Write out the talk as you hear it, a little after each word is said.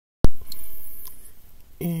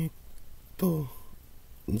えーっと、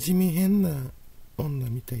地味変な女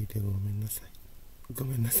みたいでごめんなさい。ご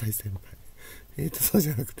めんなさい、先輩。そう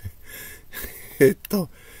じゃなくて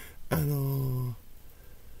あの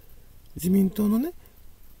自民党のね、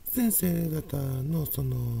先生方のと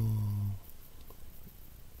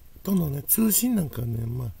のね、通信なんかね、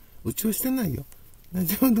まあ、うちはしてないよ。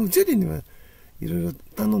自分のうちにはいろいろ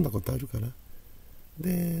頼んだことあるから。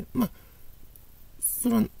で、まあ、そ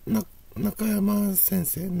の中山先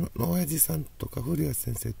生の親父さんとか古谷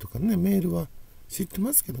先生とかね、メールは知って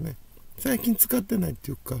ますけどね、最近使ってないっ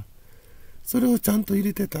ていうか、それをちゃんと入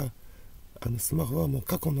れてたスマホはもう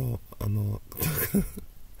過去の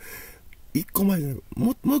一個前じゃなく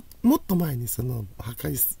もっと前に破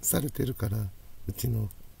壊されてるから、うちの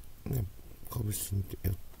ね、拳に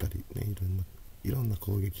やったりね、いろんな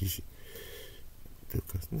攻撃しという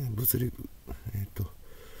かね、物理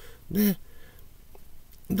で、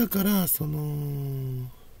だからあうん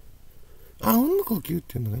の呼吸っ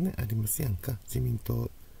ていうのがね、ありますやんか、自民党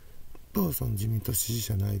と自民党支持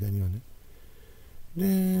者の間にはね。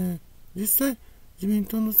で、実際自民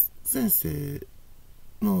党の先生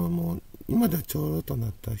のもう今では長老とな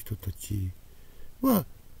った人たちは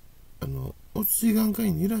お辻眼科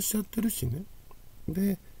医にいらっしゃってるしね。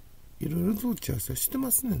で、いろいろと打ち合わせして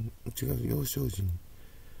ますね、うちが幼少時に。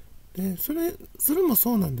で、それも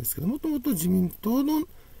そうなんですけど、もともと自民党の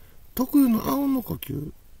特有のあうんの呼吸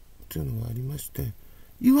っていうのがありまして、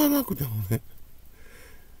言わなくてもね、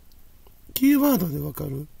キーワードでわか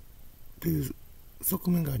るっていう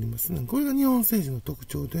側面がありますね。これが日本政治の特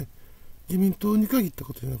徴で、自民党に限った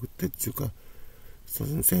ことじゃなくてっていうか、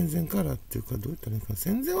戦前からっていうか、どういったらいいか、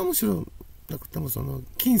戦前はむしろなくても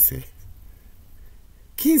近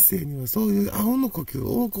世にはそういうあうんの呼吸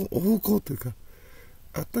横行というか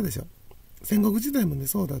あったでしょ。戦国時代もね、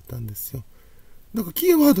そうだったんですよ。だから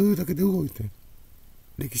キーワード言うだけで動いて、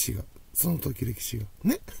歴史がその時歴史が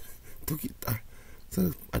ねそれ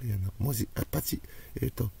あれやな、文字パチ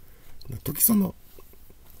時その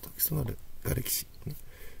が歴史、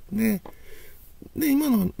ね、で今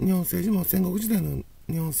の日本政治も戦国時代の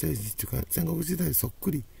日本政治っていうか、戦国時代そっ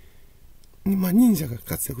くりに、まあ、忍者が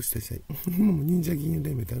活躍した時代今も忍者議員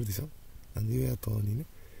連盟ってあるでしょ、与野党にね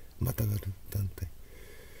またがる団体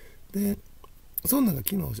で、そんなのが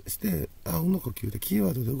機能してあうんの呼吸でキー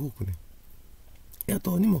ワードで動くね。野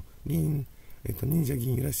党にも忍者議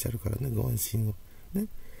員いらっしゃるからね、ご安心をね。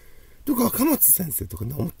とか若松先生とか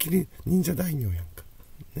ね、思いっきり忍者大名やんか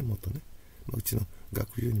ね、元ね、まあ、うちの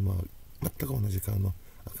学友にも全く同じ顔の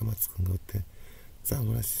赤松くんがおって、サン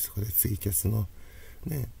フランシスコでツイキャスの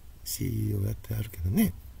ね CEO やってあるけど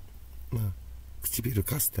ね、まあ唇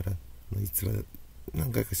カステラの逸話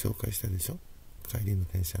何回か紹介したでしょ、帰りの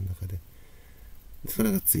電車の中で。そ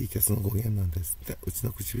れがツイキャスの語源なんですって。うち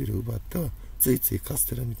の唇を奪ってはついついカス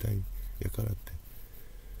テラみたいやからって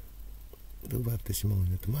奪ってしまうん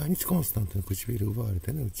やって、毎日コンスタントに唇奪われ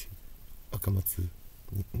てね、うち赤松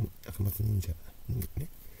忍者ね。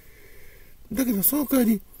だけどその代わ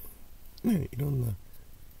りね、いろんな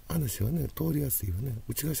話はね通りやすいわね。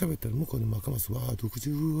うちが喋ったら向こうでも赤松わーっと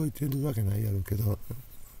口動いてるわけないやろうけど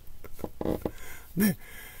で、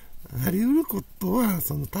あり得ることは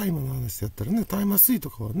大麻の話だったらね、大麻水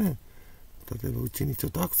とかはね、例えばうちにちょ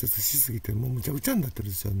っとアクセスしすぎてもうむちゃくちゃになってる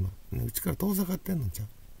でしょ今、ね、うちから遠ざかってんのじゃ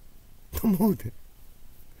と思うで。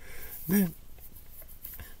で、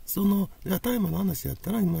じゃあ大麻の話やっ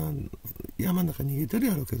たら今山の中に逃げてる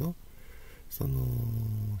やろうけど、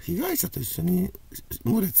被害者と一緒に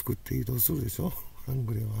群れ作って移動するでしょ半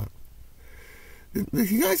グレは。で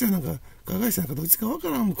被害者なんか加害者なんかどっちか分か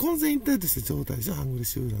らん混然一体とした状態でしょ、半グレ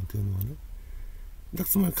集団というのはね。だから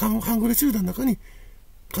つまり半グレ集団の中に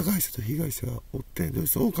加害者と被害者がおって、どう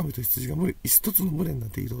して狼と羊が一つの群れになっ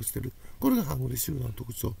て移動してる、これが半グレ集団の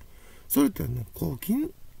特徴。それってね、黄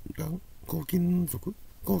金の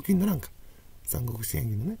乱か、三国志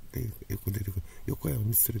演義のねでよく出てくる横山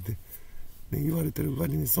光輝で、ね、言われてる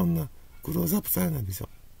割にそんなクローズアップされないでしょ、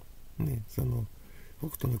ね、北斗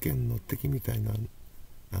の拳の敵みたいな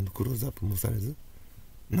クローズアップもされず、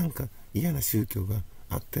なんか嫌な宗教が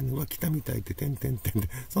あってんのは北みたいって点々点で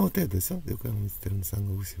その程度でしょ、横山光輝の三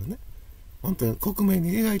国志はね。本当に克明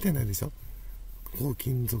に描いてないでしょ、黄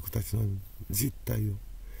金族たちの実態を。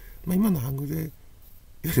まあ、今の半グレよ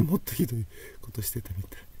りもっとひどいことしてたみ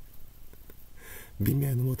たい。美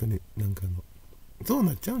名のもとになんかそう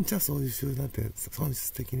なっちゃうんちゃう、そういう集団って本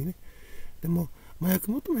質的にね。でも麻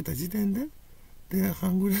薬求めた時点で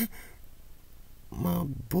半グレ、まあ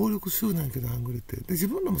暴力集団やけど半グレってで自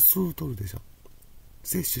分らも吸うとるでしょ、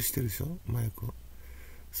摂取してるでしょ麻薬を。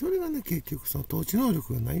それがね結局統治能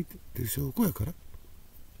力がないっていう証拠やから、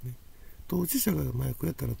ね、統治者が麻薬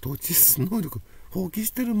やったら統治能力放棄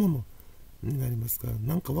してるものになりますから、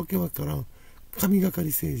なんかわけわからん神がかり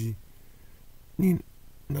政治に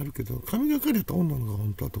なるけど、神がかりやったら女の方が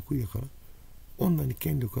本当は得意やから、女に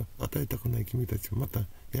権力を与えたくない君たちはまたや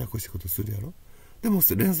やこしいことするやろ。でも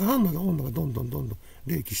連鎖反応で女がどんどん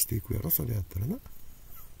冷気していくやろ、それやったらな。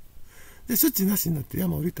で処置なしになって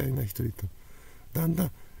山降りたいな一人と、だんだ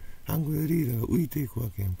んハングレリーダーが浮いていくわ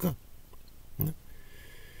けやんか、ね、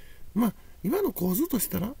まあ今の構図とし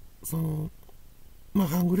たら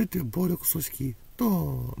ハングレっていう暴力組織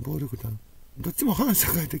と暴力団どっちも反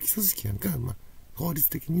社会的組織やんか、法律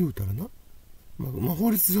的に言うたらな、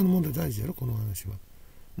法律上の問題大事やろこの話は。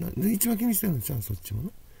で一番気にしてるのじゃんそっちもな。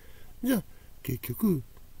じゃあ結局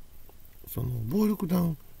暴力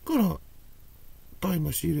団から大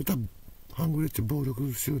麻仕入れたハングレって暴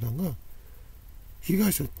力集団が被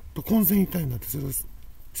害者と混然一体になってそれを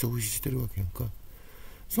消費してるわけやんか。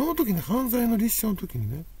その時に犯罪の立証の時に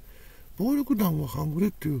ね、暴力団はハングレ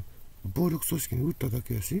っていう暴力組織に撃っただ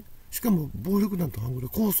けやし、しかも暴力団とハングレ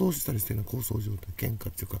抗争したりしてるの、抗争状態、喧嘩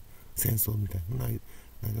っていうか戦争みたいな、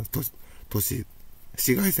都市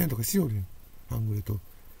市街戦とかしよるやん、ハングレと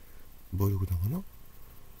暴力団がな。だか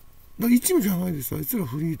ら一味じゃないですよ、あいつら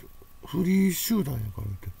フリー集団やから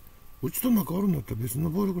って、うちと仲悪くなったら別の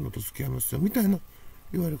暴力団と付き合いますよみたいな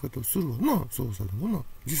言われ方をするわな、捜査でもな。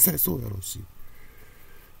実際そうやろうし。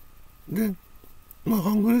で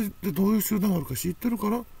ハングレってどういう集団があるか知ってるか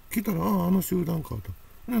ら来たら、あの集団かと、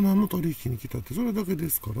で何の取引に来たってそれだけで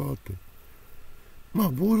すからって、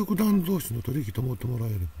暴力団同士の取引と思ってもらえ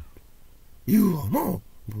ればって言うわな、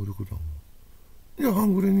暴力団は。いやハ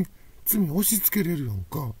ングレに罪を押し付けれるやん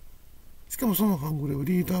か。しかもそのハングレは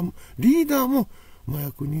リーダーも麻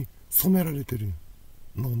薬に染められてる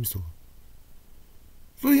脳みそが。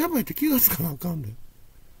それやばいって気がつかなあかんで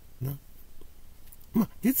な。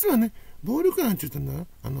実はね、暴力団って言っ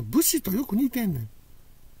たら武士とよく似てんねん。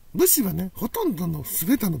武士はね、ほとんどの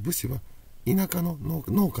全ての武士は田舎の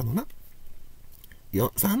農家のな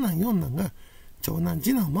三男四男が長男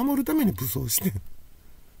次男を守るために武装してん。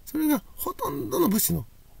それがほとんどの武士の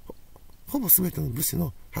ほぼ全ての武士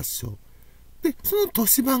の発祥で、その都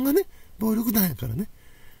市版がね暴力団やからね。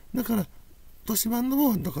だから都市版の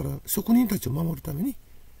方はだから職人たちを守るために、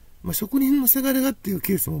職人のせがれがっていう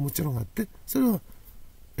ケースももちろんあって、それは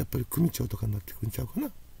やっぱり組長とかになってくんちゃうか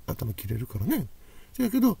な、頭切れるからね。そや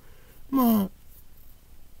けど農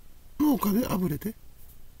家であぶれてっ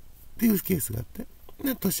ていうケースがあって、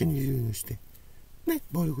で都市に流入してで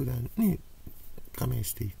暴力団に加盟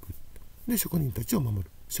していく。で職人たちを守る、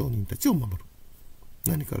商人たちを守る。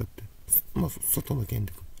何からって、外の権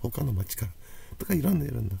力、他の町からとかいろんな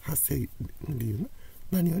発生理由な。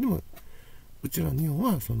何よりもうちら日本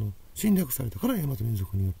は侵略されたから、大和民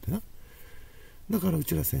族によってな。だからう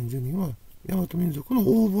ちら先住民は大和民族の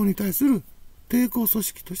横暴に対する抵抗組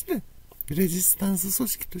織として、レジスタンス組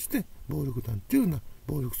織として暴力団っていうような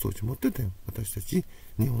暴力装置持ってたよ、私たち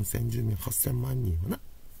日本先住民8000万人はな。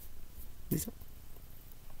でしょ。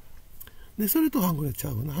でそれとハングレち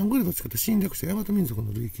ゃうな。ハングレどっちかと侵略者大和民族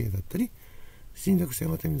の類型だったり、侵略者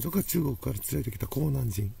大和民族が中国から連れてきた江南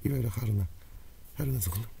人、いわゆるハルナ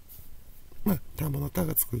族の田んぼの田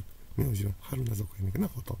がつく名字はハルナ族やねんけどな、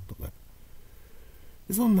ほとんどが。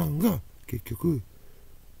でそんなんが結局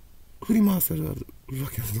振り回されるわ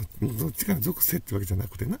けだ。どっちかに属せってわけじゃな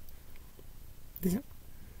くてな。でし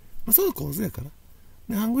ょ。そういう構図やから。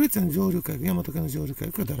でハングレッチャの上流階級、大和家の上流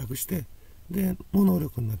階級が堕落して、で無能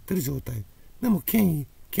力になってる状態でも権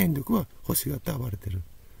力は欲しがって暴れてる。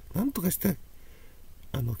なんとかして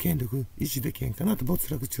権力維持できへんかなって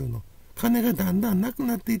没落中の金がだんだんなく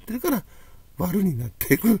なっていってるから悪になっ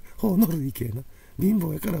ていく方の類型な。貧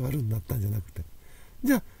乏やから悪になったんじゃなくて、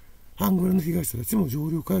じゃあハングレの被害者たちも上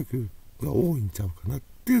流階級が多いんちゃうかなっ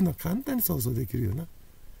ていうのは簡単に想像できるよな。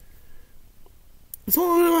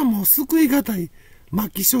それはもう救いがたい末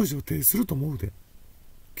期症状を呈すると思うで。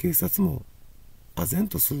警察も唖然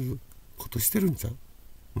とすることしてるんちゃう。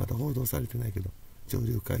まだ報道されてないけど、上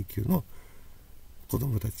流階級の子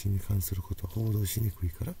供たちに関することは報道しにくい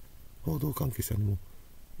から、報道関係者にも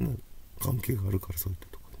関係があるから、そういった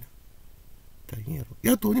ところに大変やろ。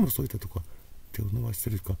野党にもそういったとこは手を伸ばして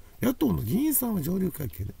るか。野党の議員さんは上流階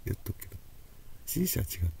級で言っとくけど、支持者は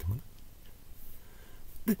違ってもな。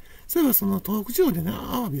でそういえば東北地方でね、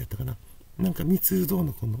アワビやったかな、なんか密輸どう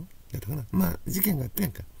のこのやったかな、事件があったや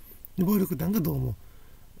んか。で暴力団がどうも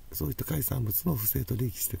そういった海産物の不正取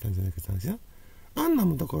引してたんじゃないかって話な。あんな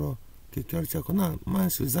もだから結局あれちゃうかな、満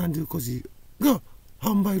州残留孤児が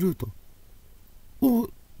販売ルートを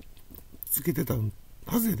つけてた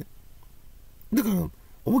はずやで。だから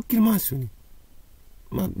思いっきり満州に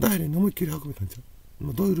まあ大連に思いっきり運べたんちゃう。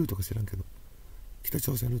まあどういうルートか知らんけど、北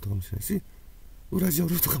朝鮮ルートかもしれないし、ウラジオ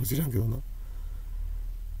ルートかもしれんけどな。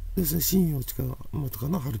要するに信用地下、まあ、とか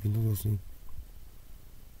な、ハルビンの様子に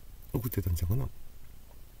送ってたんちゃうかな。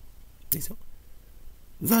でしょ。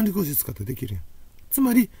残留工事使ってできるやん。つ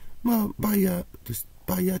まり、まあ、バイヤーってい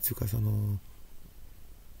うか、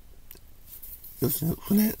要するに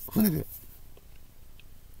船で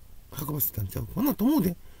運ばせたんちゃうかなと思う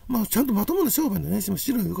で。まあ、ちゃんとまともな商売の練習も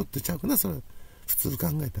しろいうことちゃうかな、それは。普通考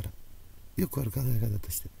えたら。よくある考え方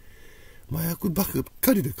として。麻薬ばっ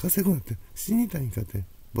かりで稼ぐなんて死にたいんかって、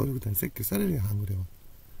暴力団に説教されるやん、半グレは。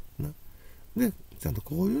な。で、ちゃんと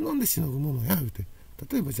こういうのでしのぐものや、言うて。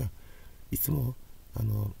例えばじゃあ、いつも、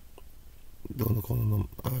どうのこうの、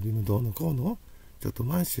アワビのどうのこうのを、ちょっと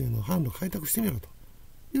満州の販路開拓してみろと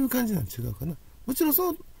いう感じなん違うかな。もちろん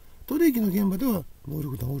その取引の現場では暴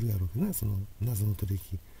力団おるやろうけどね、その謎の取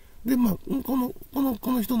引。で、まあ、この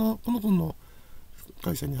人の、この子の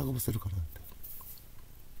会社に運ばせるからっ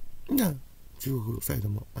て。じゃあ、中国サイド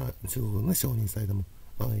も、中国のね、商人サイドも、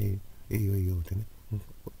ええよってね。も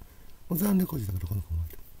う残留工事だからこの子もっ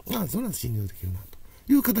て。そんなの信用できるな、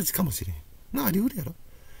という形かもしれん。ありうるやろ。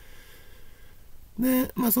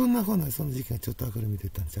で、まあそんなふうなその事件がちょっと明るみて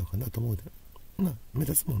たんちゃうかなと思うで。目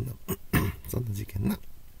立つもんな。そんな事件な。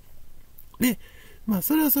で、まあ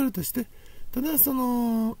それはそれとして、ただ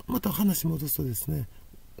また話戻すとですね、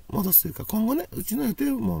戻すというか今後ね、うちの予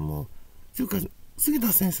定もというか、杉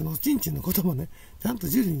田先生のおちんちんのこともね、ちゃんと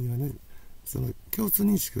ジュリーにはね、共通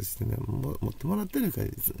認識としてね、持ってもらってるから、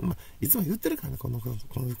いつも言ってるからね、この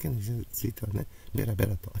件についてはね、ベラベ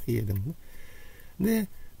ラと、家でもね。で、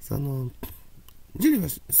ジュリーは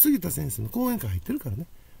杉田先生の講演会入ってるからね。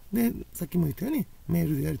で、さっきも言ったようにメー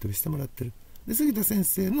ルでやり取りしてもらってる。で、杉田先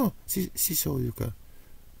生の師匠いうか、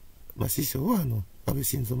まあ師匠は安倍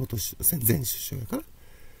晋三元前首相やから。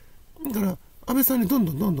だから、安倍さんにどん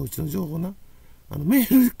どんうちの情報な、メ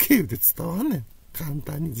ール経由で伝わんねん。簡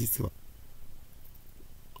単に実は。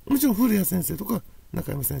もちろん古谷先生とか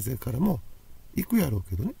中山先生からも行くやろう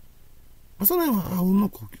けどね。その辺はあうんの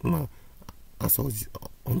呼吸、まあ、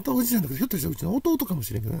本当はおじちゃんだけど、ひょっとしたらうちの弟かも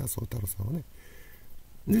しれんけどね、麻生太郎さんはね。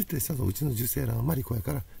で、言ってしたらうちの受精卵はマリコや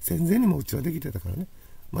から、戦前にもうちはできてたからね。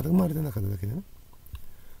まだ生まれてなかっただけでね。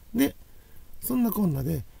で、そんなこんな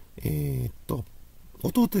で、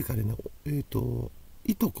弟やからね、いと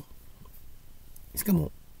こ。しか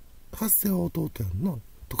も、発生は弟やんな、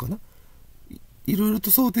とかな。いろいろと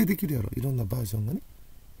想定できるやろ、いろんなバージョンがね。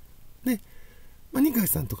で、まあ、二階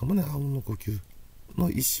さんとかもね、あうんの呼吸の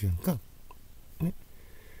一種やんか。ね。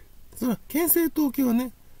それは、牽制統計は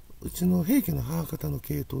ね、うちの平家の母方の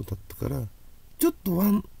系統だったから、ちょっとワ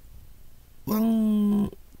ン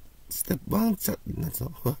ステップ、なんつ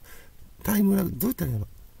うの、タイムラグ、どう言ったらいいの？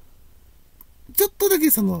ちょっとだけ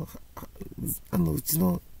うちの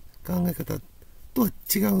考え方とは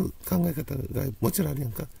違う考え方がもちろんあるや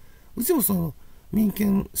んか。うちも民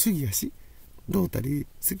権主義やし、ロータリー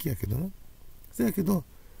好きやけどな。そやけど、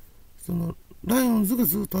ライオンズが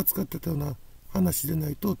ずっと扱ってたような話でな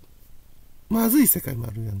いと、まずい世界も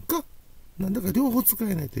あるやんか。なんだか両方使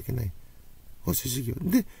えないといけない。保守主義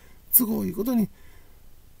で、都合いいことに、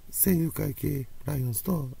声優会系ライオンズ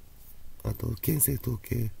と、あと、県政統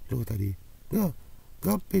計ロータリーが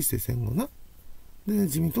合併して戦後な。で、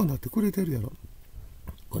自民党になってくれてるやろ。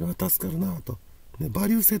これは助かるなぁと。ね、バ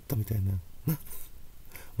リューセットみたいな、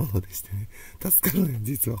ものでしてね。助かるねん、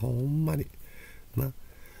実はほんまに。な。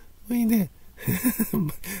それにね、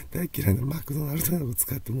大嫌いなマクドナルドを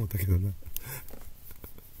使ってもうたけどな。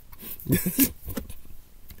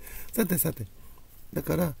さて。だ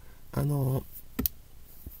から、あ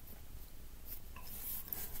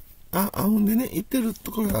うんでね、行ってる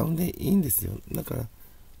ところはあうんでいいんですよ。だから、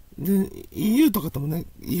で、EU とかともね、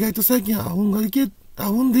意外と最近あうんで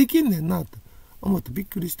いけんねんな、と思ってびっ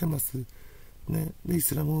くりしてます。ね。で、イ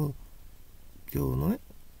スラム教のね、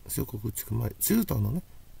諸国地区、中東のね、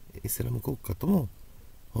イスラム国家とも、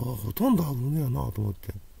ほとんどあうんねやな、と思っ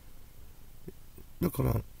て。だか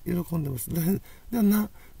ら、喜んでます。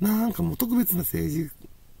なんかもう特別な政治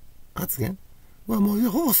発言はもう、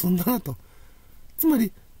ほぼ済んだなと。つま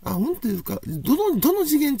り、あうんというか、どの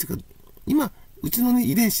次元っていうか、今、うちのね、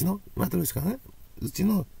遺伝子の、マトリョーシカね、うち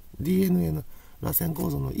の DNA の螺旋構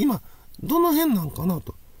造の、今、どの辺なんかな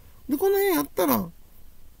と。で、この辺やったら、こ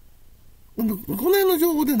の辺の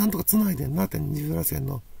情報でなんとか繋いでんなって、二重らせん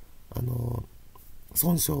の、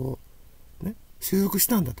損傷を、ね、修復し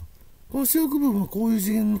たんだと。この修復部分はこういう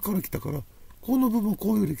次元から来たから、この部分は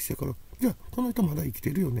こういう歴史だから、じゃあ、この人まだ生きて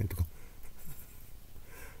るよね、とか。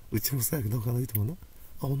うちもそうやけど、他の人もな。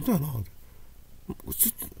本当やな。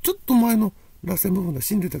ちょっと前の螺旋部分で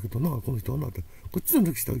死んでたけどな、この人はなって、こっちの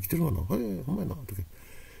歴史は生きてるわな、ほんまやな、とか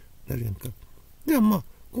なるやんか。ではまあ、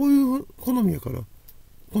こういう好みやから、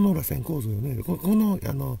この螺旋構造よね、こ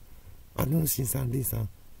のアルヌシン酸、リン酸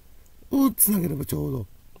をつなげればちょうど、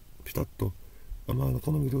ピタッと、好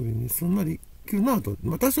み通りにすんなりいけるなと、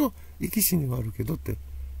まあ多少、生き死にはあるけどって、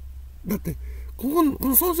だって、こ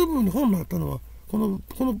の損傷部分に本があったのは、この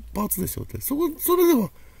パーツでしょって、それで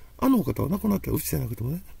は、あのお方は亡くなって、うちじゃなくて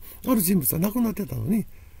もね、ある人物は亡くなってたのに、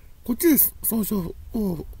こっちで損傷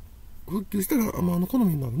を復旧したら、好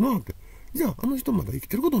みになるなって。じゃあ、あの人まだ生き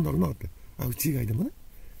てることになるなって。うち以外でもね。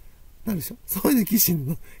なるでしょ。それで騎士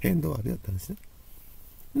の変動あるやったんですね。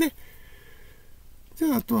で、じ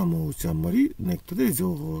ゃあ、あとはもう、うちあんまりネットで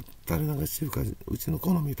情報を垂れ流しるか、うちの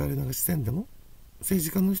好み垂れ流しせんでも、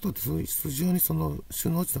政治家の人ってそういう非常にその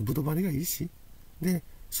首脳地のぶどまりがいいし、で、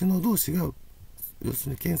首脳同士が、要す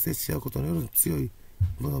るに牽制し合うことによる強い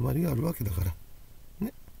ぶどまりがあるわけだから、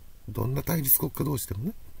ね。どんな対立国家同士でも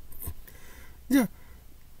ね。じゃ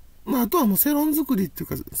あ、あとはもう世論作りっていう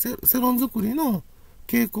か、世論作りの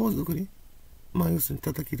傾向作り。要するに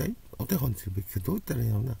叩き台、お手本っていうべきか、どう言ったらいいん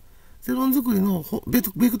やろうな。世論作りのベ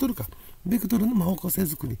クトルか。ベクトルの方向性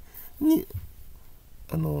作りに、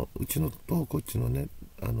うちの投稿っていうのはね、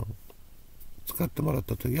使ってもらっ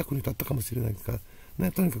たと役に立ったかもしれないから、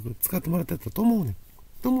ね、とにかく使ってもらってたと思うねん。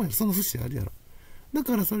と思うやろ。その節あるやろ。だ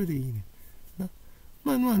からそれでいいね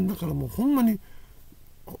ん。だからもうほんまに、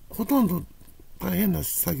ほとんど大変な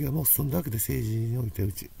作業はもう進んだわけで、政治において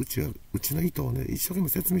うちの意図をね、一生懸命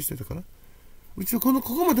説明してたから、うちはこ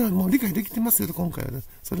こまではもう理解できてますよと、今回はね、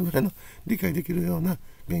それぐらいの理解できるような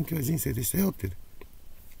勉強や人生でしたよってい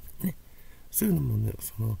う。ね。そういうのもね、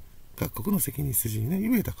各国の責任筋にね、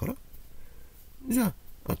言えたから。じゃ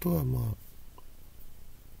あ、あとは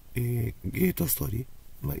ゲートストーリー。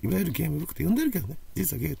いわゆるゲームブックって呼んでるけどね、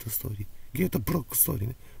実はゲートストーリー。ゲートブロックストーリー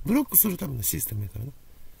ね。ブロックするためのシステムやからね。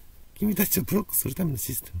君たちをブロックするための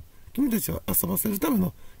システム。君たちを遊ばせるため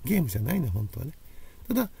のゲームじゃないね、本当はね。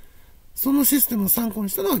ただ、そのシステムを参考に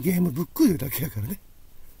したのはゲームブックいうだけやからね。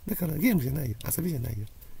だからゲームじゃないよ。遊びじゃないよ。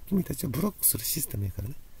君たちをブロックするシステムやから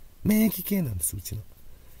ね。免疫系なんです、うちの。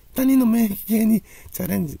他人の免疫系にチャ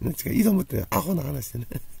レンジ、挑むってアホな話でね。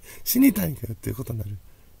死にたいんかよっていうことになる。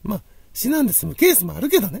死なんで済むケースもある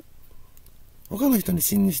けどね。他の人に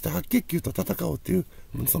侵入した白血球と戦おうっていう、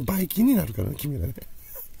その倍金になるからね、君がね。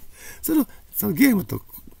そのゲームと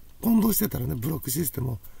混同してたらね、ブロックシステ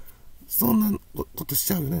ムを、そんなことし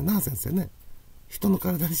ちゃうよね。ナンセンスよね。人の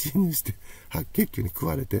体に侵入して白血球に食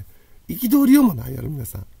われて、憤りようもないやろ、皆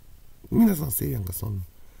さん。皆さんのせいやんか、そんな。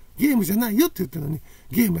ゲームじゃないよって言ってるのに、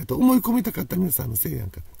ゲームやと思い込みたかった皆さんのせいやん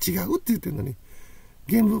か。違うって言ってるのに、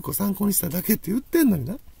ゲームブックを参考にしただけって言ってんのに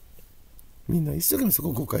な。みんな一生懸命そこ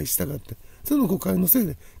を誤解したがって、その誤解のせい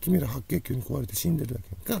で君ら白血球に食われて死んでるわ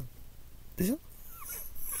けやんか。でしょ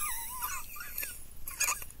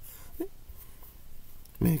ね、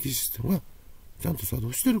免疫システムがちゃんと作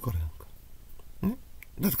動してるからやんか。ね、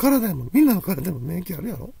だって体やもん、みんなの体でも免疫ある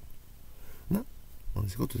やろな。同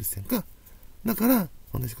じことですやんか。だから、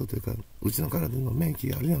同じこと言うから、うちの体にも免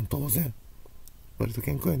疫あるやん、当然。割と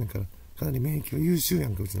健康やねんから、かなり免疫が優秀や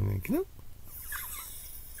んか、うちの免疫な。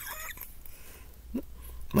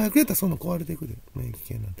麻薬やったらそんな壊れていくで、免疫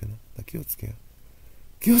系なんてな。気をつけや。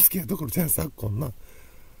気をつけやどころじゃん、昨今な。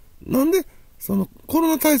なんで、コロ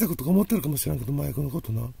ナ対策とか思ってるかもしれんけど、麻薬のこ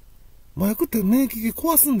とな。麻薬って免疫系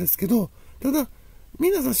壊すんですけど、ただ、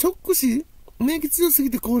皆さんショック死、免疫強すぎ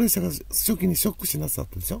て高齢者が初期にショック死なさっ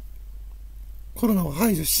たでしょ。コロナを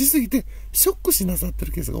排除しすぎて、ショック死なさって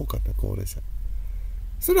るケースが多かった、高齢者。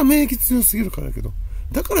それは免疫強すぎるからやけど、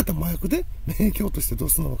だからって麻薬で免疫落としてどう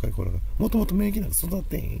すんの、若い頃が。もともと免疫なんか育っ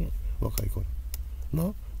てへんやん、若い頃。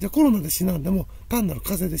な。じゃあコロナで死なんでも、単なる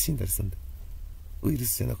風邪で死んだりするんで。ウイル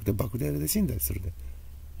スじゃなくてバクテリアで死んだりするで。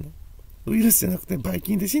な。ウイルスじゃなくてばい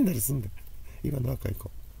菌で死んだりするんで。今の若い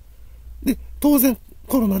子。で、当然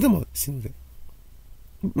コロナでも死ぬで。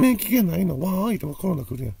免疫がないの、わーいとコロナ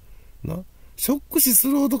来るやん。な。ショック死す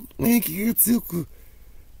るほど免疫が強く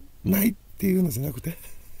ないっていうのじゃなくて、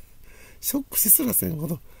ショック死すらせんほ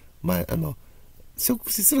ど、ショッ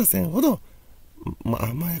ク死すらせんほど、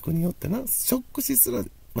麻薬によってな、ショック死すら、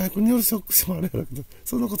麻薬によるショック死もあるやろうけど、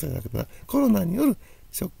そんなことじゃなくてな、コロナによる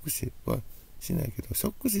ショック死はしないけど、ショ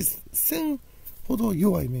ック死せんほど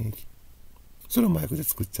弱い免疫。それを麻薬で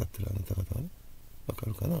作っちゃってるあなた方はね。わか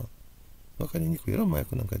るかな？わかりにくいやろ、麻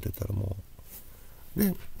薬なんかやってたらもう。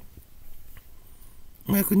で、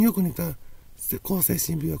麻薬によく似た抗精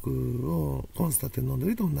神病薬をコンスタントに飲んで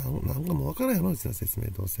る人もなんかもわからんやろ、うちの説明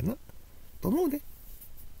どうせな。と思うで。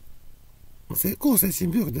抗精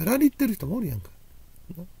神病薬でラリってる人もおるやんか。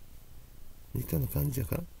似たような感じや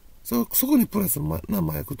から、そこにプラス、麻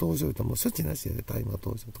薬登場ともう処置なしやで、大麻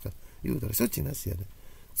登場とか言うたら処置なしやで、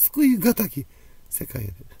救いがたき世界や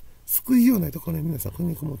で、救いようないところに皆さん踏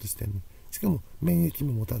み込もうとしてんねん。しかも免疫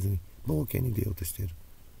も持たずに冒険に出ようとしている。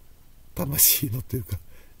魂のというか、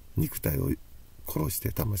肉体を殺し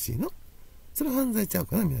て魂の、それは犯罪ちゃう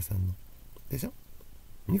かな、皆さんの。でしょ。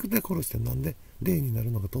肉体殺してなんで霊にな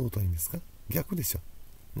るのが尊いんですか。逆でしょ。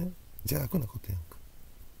ね。邪悪なことやんか。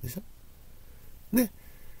でしょ。で、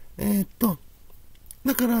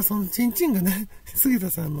だからそのチンチンがね、杉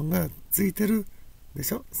田さんのがついてるで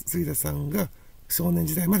しょ。杉田さんが少年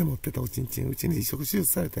時代まで持ってたおちんちん、うちに移植手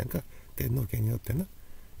術されたやんか。天皇家によってな。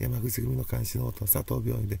山口組の監視の夫の佐藤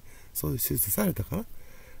病院でそういう手術されたから。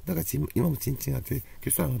だから今もチンチンあって、今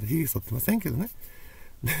朝はまだひげ剃ってませんけどね。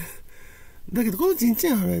だけどこのチンチ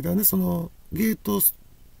ンある間はね、そのゲート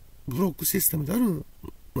ブロックシステムである、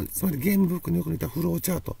つまりゲームブックによく似たフロー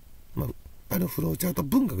チャート、あれフローチャート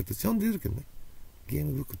文学って呼んでるけどね、ゲー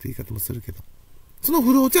ムブックって言い方もするけど、その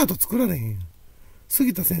フローチャート作られへんやん。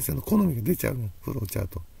杉田先生の好みが出ちゃうやん、フローチャー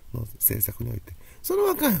トの制作において。それ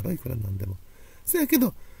はあかんやろ、いくらなんでも。そやけ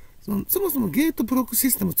ど、そもそもゲートブロックシ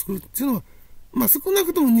ステムを作るっていうのは、少な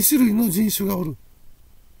くとも2種類の人種がおる。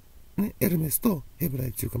ね、エルメスとヘブライ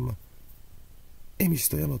っていうか、エミシ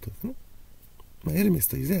とヤマトですね。エルメス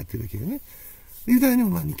とユダヤっていうわけよね。ユダヤに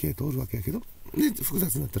も2系統おるわけやけど、で、複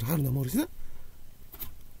雑になってるハルナもおるしな。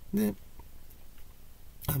で、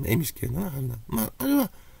エミシ系のな、ハルナ。あれ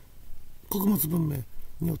は、穀物文明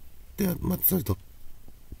によっては、それと、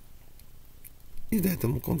ユダヤと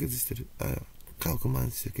も根結してる、家屋満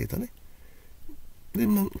州系とね。で、家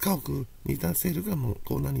屋にいた勢力がもう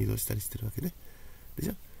コーナーに移動したりしてるわけで。でし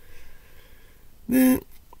ょ。で、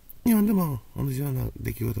日本でも同じような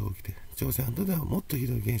出来事が起きて、朝鮮半島ではもっとひ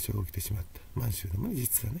どい現象が起きてしまった。満州でもね、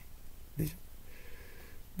実はね。でしょ。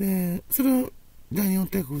で、それを大日本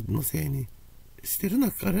帝国のせいにしてるの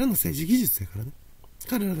は彼らの政治技術やからね。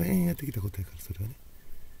彼らが延々やってきたことやから、それはね。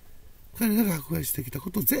彼らが迫害してきたこ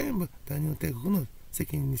とを全部大日本帝国の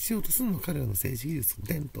責任にしようとするのは彼らの政治技術、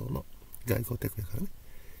伝統の外交テクやからね。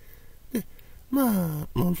で、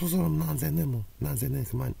もうそろ何千年か、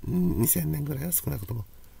2000年ぐらいは少なくとも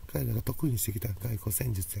彼らが得意にしてきた外交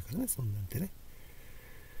戦術やからね、そんなんてね。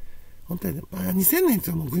本当にね、2000年っ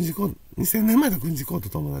てもう2000年前の軍事行動と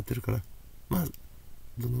伴ってるから、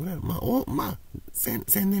どのぐらい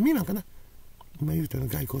1000年未満かな。今言うたよう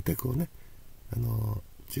な外交テクをね、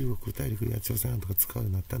中国大陸や朝鮮とか使うよう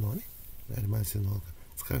になったのはね、満州の方が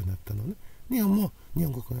使うようになったのはね、日本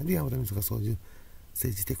国内で山田美がそういう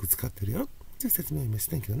政治テク使ってるやろっていう説明を今し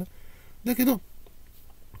てんけどな。だけど、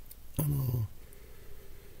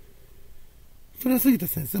それは杉田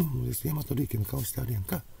先生も大和類家の顔してあるやん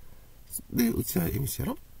か。で、うちはエミシや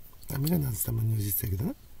ろ。ミラナンズ様の実やけど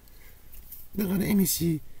な。だからエミ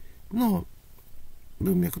シの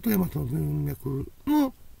文脈と大和の文脈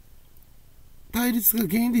の対立が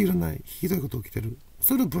原因でいろんなひどいこと起きてる。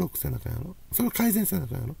それをブロックせなあかんやろ。それを改善せなあ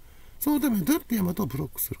かんやろ。そのためにどうやって大和をブロッ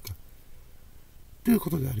クするか。というこ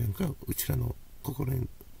とであるやんか。うちらの心に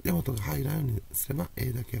大和が入らんようにすればえ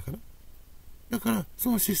えだけやから。だから、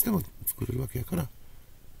そのシステムを作れるわけやから、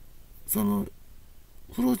その、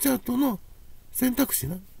フローチャートの選択肢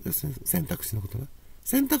な。要するに選択肢のことな。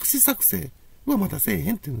選択肢作成はまだせえ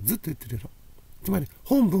へんっていうのをずっと言ってるやろ。つまり、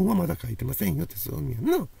本文はまだ書いてませんよってそういう意味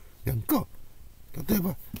やんな。やんか。例え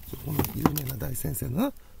ば、この有名な大先生の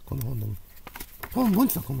な、この本の本文っ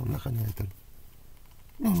てのはこの中に入ってる。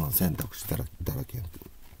選択肢だらけやん。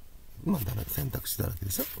選択肢だらけ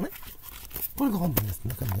でしょ。ね。これが本文です。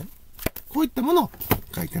中にね。こういったものを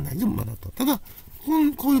書いてないでもと。ただ、こうい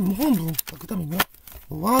う本文を書くためには、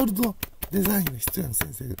ワールドデザインが必要やん、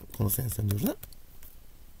先生。この先生によるな。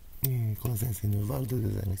この先生によるワールド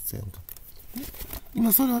デザインが必要やんか。ね、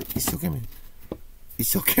今それを一生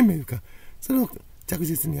懸命いうか、それを着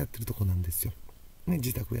実にやってるとこなんですよ。ね、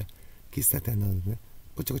自宅や喫茶店などでね、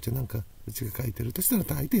こちょこちょなんかうちが書いてるとしたら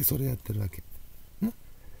大抵それやってるわけ。ね、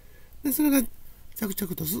で、それが着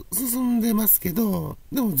々と進んでますけど、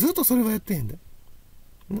でもずっとそれはやってへんで。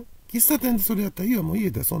ね、喫茶店でそれやったらいいわ、もう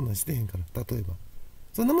家ではそんなんしてへんから、例えば。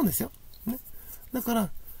そんなもんですよ。ね、だか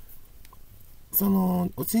ら、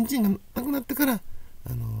おちんちんがなくなってから、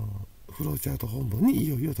フローチャート本文にい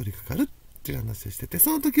よいよ取り掛かるっていう話をしてて、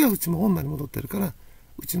その時はうちも女に戻ってるから、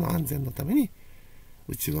うちの安全のために、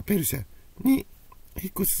うちはペルシャに引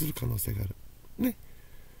っ越しする可能性がある。で、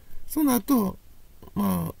その後、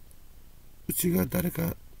うちが誰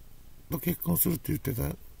かと結婚するって言ってた、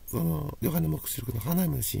ヨハネ黙示録の花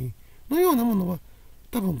嫁のシーンのようなものは、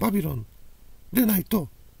多分バビロンでないと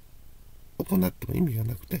行っても意味が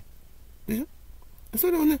なくて、でしょ？そ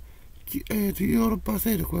れをね、ヨーロッパ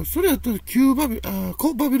勢力は、それやったら古バビ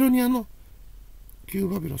ロニアの、旧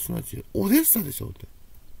バビロン、すなわちオデッサでしょうって。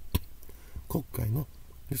黒海の、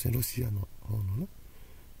要するにロシアの方の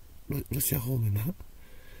ね、ロシア方面な。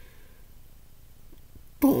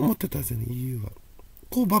と思ってたんですよね、EU は。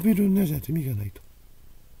バビロニアじゃなくて意味がないと。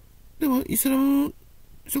でも、イスラム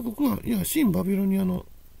諸国は、いや、新バビロニアの、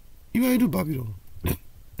いわゆるバビロン。ね。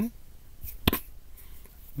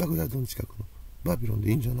バグダッドの近くのバビロンで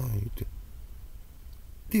いいんじゃないって。っ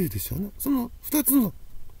ていうでしょうね。その二つの、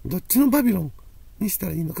どっちのバビロンにした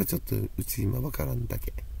らいいのかちょっとうち今わからんだ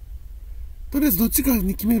け。とりあえずどっちか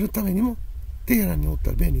に決めるためにも、テヘランにおっ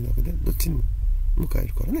たら便利なわけで、どっちにも迎え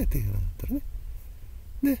るからね、テヘランだったらね。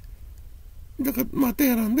で、だからまあテ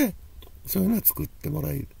ヘランでそういうのは作っても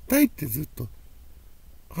らいたいってずっと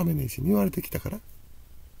ハメネイ師に言われてきたから、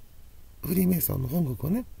フリーメイソンの本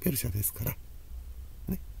国はね、ペルシャですから。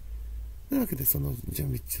ね。というわけでその準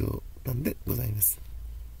備中なんでございます。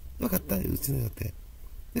分かった？うちの予定。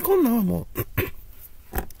で、こんなんはもう、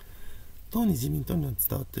党に自民党には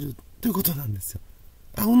伝わってるということなんですよ。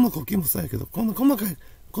運の呼吸もそうやけど、こんな細かい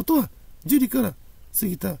ことは、受理から過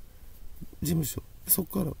ぎた事務所、そ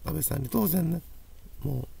こから安倍さんに当然ね、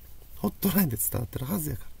もう、ホットラインで伝わってるはず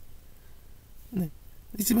やから。ね。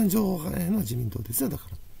一番情報が早いのは自民党ですよ、だか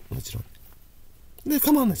ら。もちろん。で、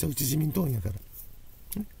構わないでしょ、うち自民党員やから。